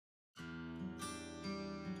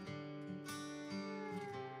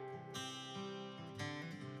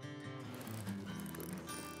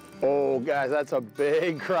Oh, guys, that's a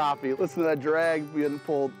big crappie. Listen to that drag being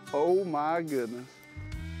pulled. Oh, my goodness.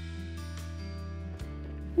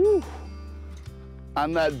 Whew.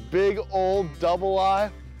 On that big old double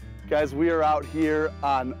eye. Guys, we are out here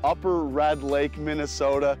on Upper Red Lake,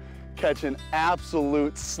 Minnesota, catching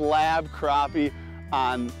absolute slab crappie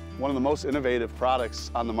on one of the most innovative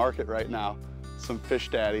products on the market right now, some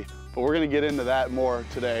FishDaddy. But we're gonna get into that more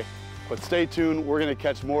today. But stay tuned, we're gonna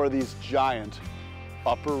catch more of these giant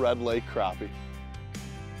Upper Red Lake crappie.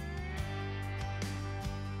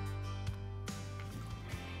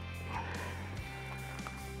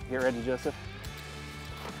 Get ready, Joseph.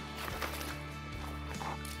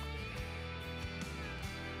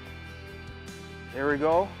 There we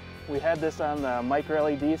go. We had this on the micro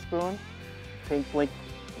LED spoon, pink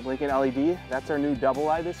blinking LED. That's our new double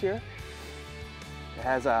eye this year. It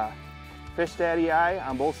has a FishDaddy eye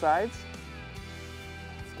on both sides.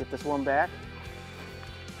 Let's get this one back.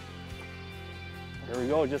 There we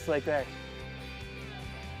go, just like that.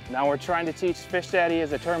 Now we're trying to teach FishDaddy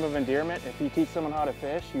as a term of endearment. If you teach someone how to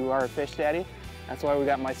fish, you are a FishDaddy. That's why we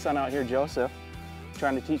got my son out here, Joseph,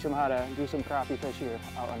 trying to teach him how to do some crappie fish here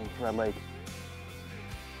out on Red Lake.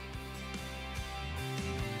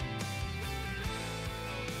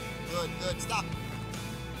 Good, stop.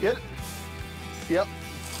 Get it. Yep.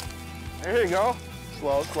 There you go.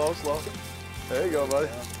 Slow, slow, slow. There you go, buddy.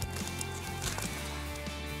 Yeah.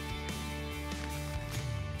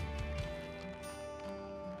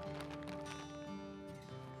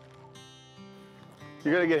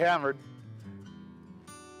 You're gonna get hammered.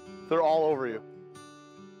 They're all over you.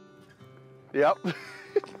 Yep.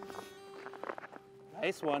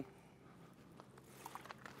 Nice one.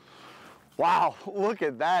 Wow, look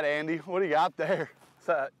at that, Andy. What do you got there? It's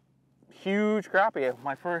a huge crappie.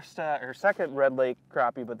 My first or second Red Lake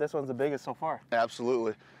crappie, but this one's the biggest so far.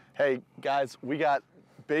 Absolutely. Hey, guys, we got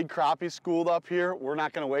big crappie schooled up here. We're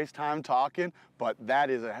not gonna waste time talking, but that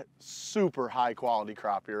is a super high quality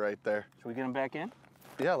crappie right there. Should we get him back in?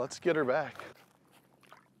 Yeah, let's get her back.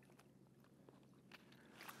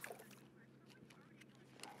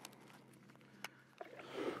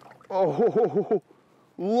 Oh,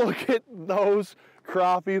 look at those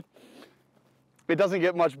crappie. It doesn't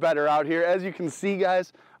get much better out here. As you can see,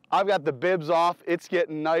 guys, I've got the bibs off. It's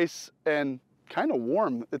getting nice and kind of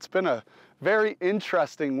warm. It's been a very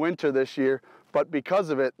interesting winter this year, but because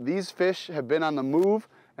of it, these fish have been on the move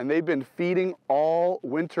and they've been feeding all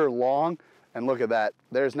winter long. And look at that.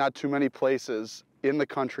 There's not too many places in the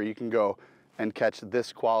country you can go and catch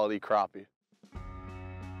this quality crappie.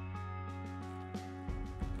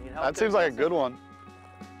 That seems like a good one.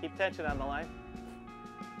 Keep tension on the line.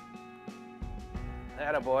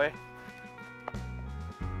 Atta boy.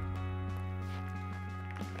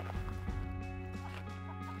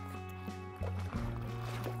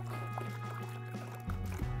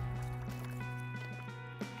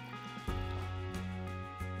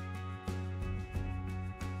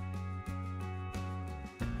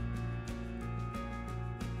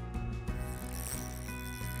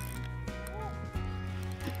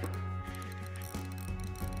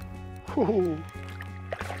 Ooh.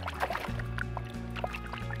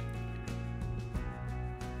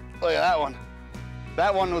 Look at that one.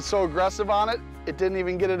 That one was so aggressive on it, it didn't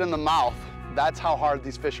even get it in the mouth. That's how hard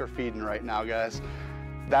these fish are feeding right now, guys.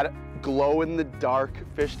 That glow-in-the-dark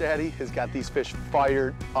FishDaddy has got these fish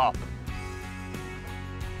fired up.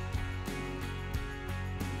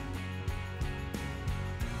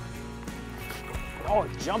 Oh,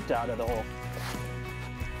 it jumped out of the hole.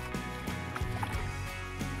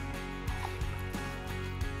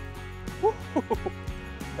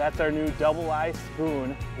 That's our new double eye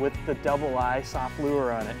spoon with the double eye soft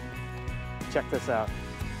lure on it. Check this out.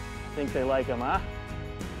 I think they like them, huh?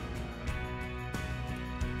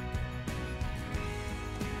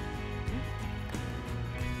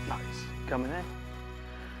 Nice. Coming in.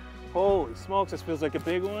 Holy smokes, this feels like a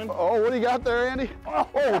big one. Oh, what do you got there, Andy? Oh,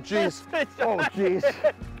 jeez. Oh,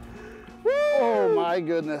 jeez. Oh, my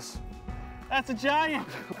goodness. That's a giant.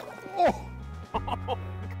 Oh.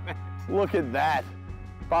 Look at that.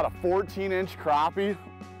 About a 14-inch crappie.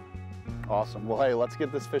 Awesome. Well, hey, let's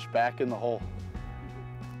get this fish back in the hole.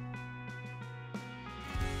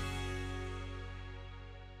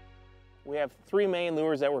 We have three main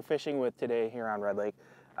lures that we're fishing with today here on Red Lake.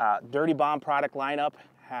 Dirty Bomb product lineup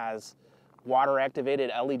has water-activated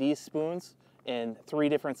LED spoons in 3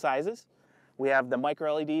 different sizes. We have the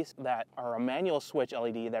micro LEDs that are a manual switch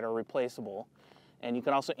LED that are replaceable. And you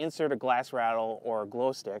can also insert a glass rattle or a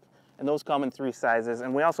glow stick. And those come in 3 sizes.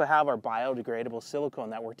 And we also have our biodegradable silicone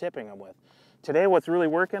that we're tipping them with. Today what's really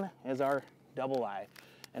working is our double eye.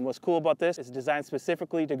 And what's cool about this, it's designed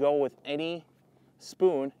specifically to go with any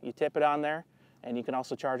spoon. You tip it on there, and you can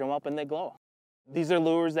also charge them up and they glow. These are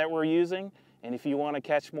lures that we're using, and if you want to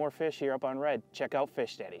catch more fish here up on Red, check out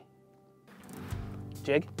FishDaddy.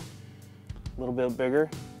 Jig, a little bit bigger,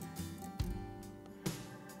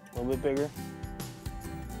 a little bit bigger.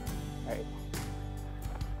 All right,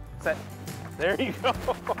 set. There you go.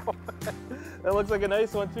 That looks like a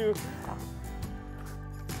nice one too.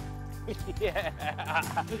 Yeah,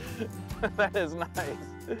 that is nice.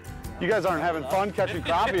 You guys aren't having fun catching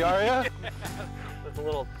crappie, are you? With a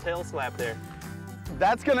little tail slap there.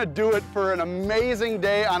 That's gonna do it for an amazing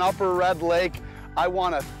day on Upper Red Lake. I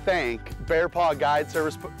want to thank Bear Paw Guide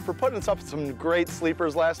Service for putting us up some great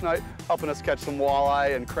sleepers last night, helping us catch some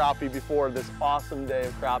walleye and crappie before this awesome day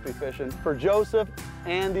of crappie fishing. For Joseph,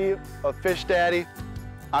 Andy of FishDaddy,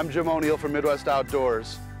 I'm Jim O'Neill from Midwest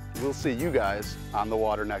Outdoors. We'll see you guys on the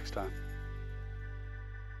water next time.